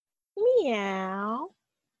Meow.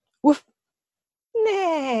 Woof.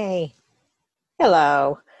 Nay.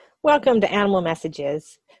 Hello. Welcome to Animal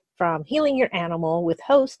Messages from Healing Your Animal with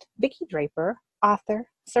host Vicki Draper, author,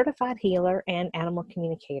 certified healer, and animal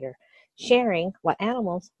communicator, sharing what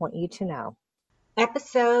animals want you to know.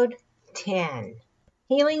 Episode 10.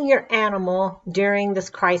 Healing your animal during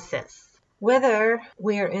this crisis. Whether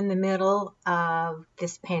we're in the middle of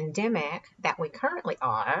this pandemic that we currently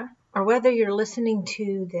are, or whether you're listening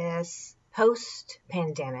to this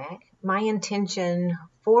post-pandemic, my intention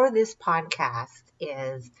for this podcast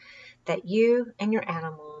is that you and your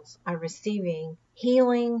animals are receiving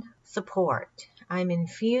healing support. I'm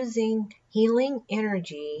infusing healing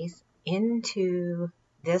energies into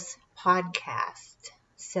this podcast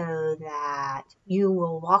so that you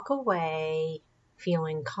will walk away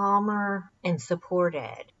feeling calmer and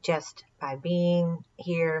supported just by being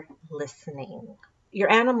here listening. Your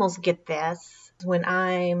animals get this. When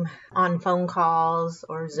I'm on phone calls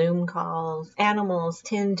or Zoom calls, animals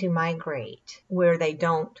tend to migrate where they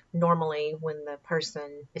don't normally when the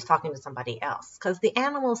person is talking to somebody else, because the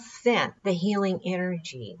animals sense the healing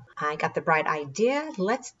energy. I got the bright idea.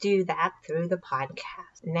 Let's do that through the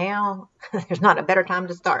podcast. Now, there's not a better time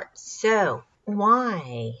to start. So,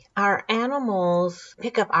 why our animals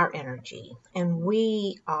pick up our energy and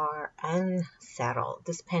we are unsettled.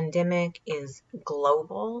 This pandemic is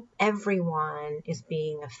global. Everyone is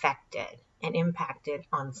being affected and impacted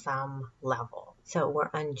on some level. So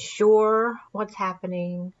we're unsure what's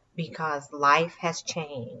happening because life has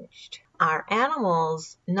changed. Our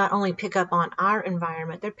animals not only pick up on our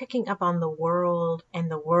environment, they're picking up on the world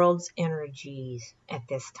and the world's energies at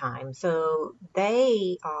this time. So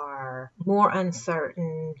they are more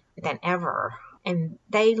uncertain than ever. And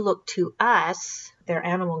they look to us, their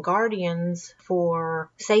animal guardians, for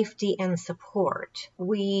safety and support.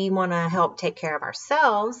 We want to help take care of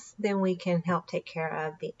ourselves, then we can help take care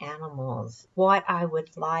of the animals. What I would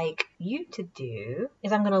like you to do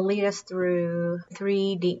is I'm going to lead us through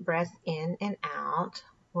 3 deep breaths in and out.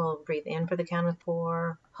 We'll breathe in for the count of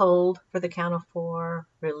 4, hold for the count of 4,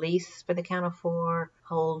 release for the count of 4,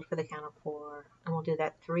 hold for the count of 4. And we'll do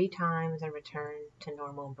that 3 times and return to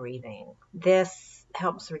normal breathing. This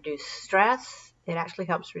helps reduce stress. It actually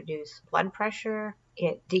helps reduce blood pressure.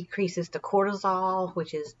 It decreases the cortisol,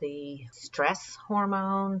 which is the stress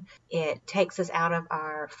hormone. It takes us out of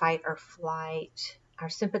our fight or flight, our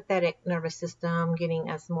sympathetic nervous system, getting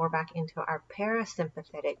us more back into our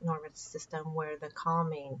parasympathetic nervous system where the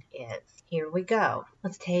calming is. Here we go.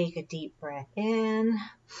 Let's take a deep breath in.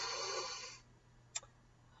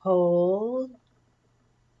 Hold.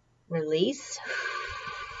 Release.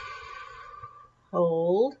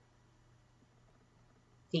 Hold.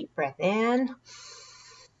 Deep breath in.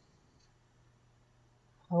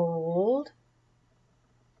 Hold.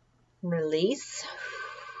 Release.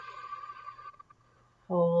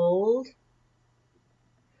 Hold.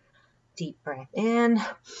 Deep breath in.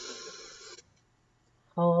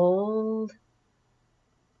 Hold.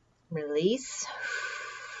 Release.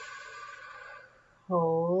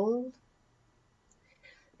 Hold.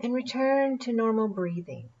 And return to normal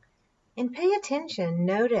breathing. And pay attention.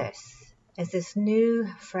 Notice as this new,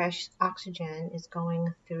 fresh oxygen is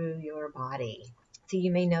going through your body. So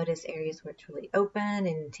you may notice areas where it's really open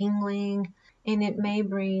and tingling, and it may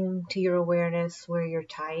bring to your awareness where you're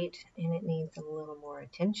tight and it needs a little more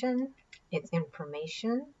attention. It's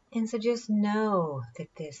information. And so just know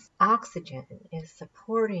that this oxygen is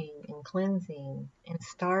supporting and cleansing and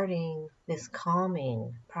starting this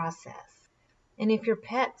calming process. And if your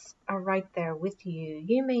pets are right there with you,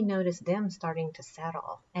 you may notice them starting to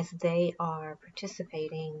settle as they are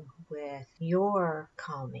participating with your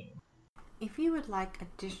calming. If you would like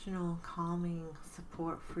additional calming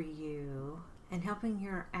support for you and helping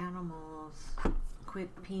your animals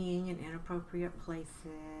quit peeing in inappropriate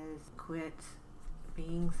places, quit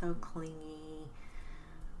being so clingy,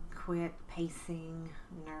 quit pacing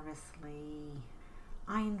nervously,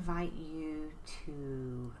 I invite you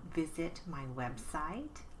to visit my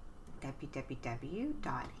website,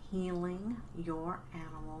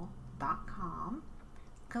 www.healingyouranimal.com.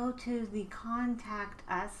 Go to the Contact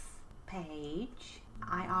Us page.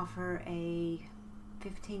 I offer a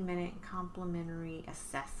 15-minute complimentary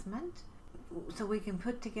assessment so we can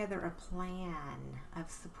put together a plan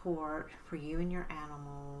of support for you and your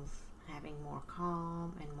animals, having more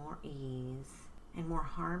calm and more ease and more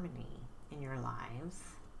harmony in your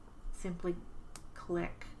lives. Simply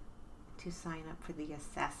click to sign up for the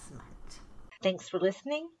assessment. Thanks for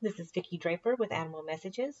listening. This is Vicki Draper with Animal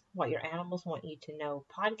Messages, What Your Animals Want You to Know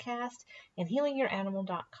podcast, and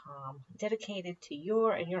HealingYourAnimal.com, dedicated to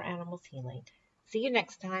your and your animal's healing. See you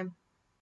next time.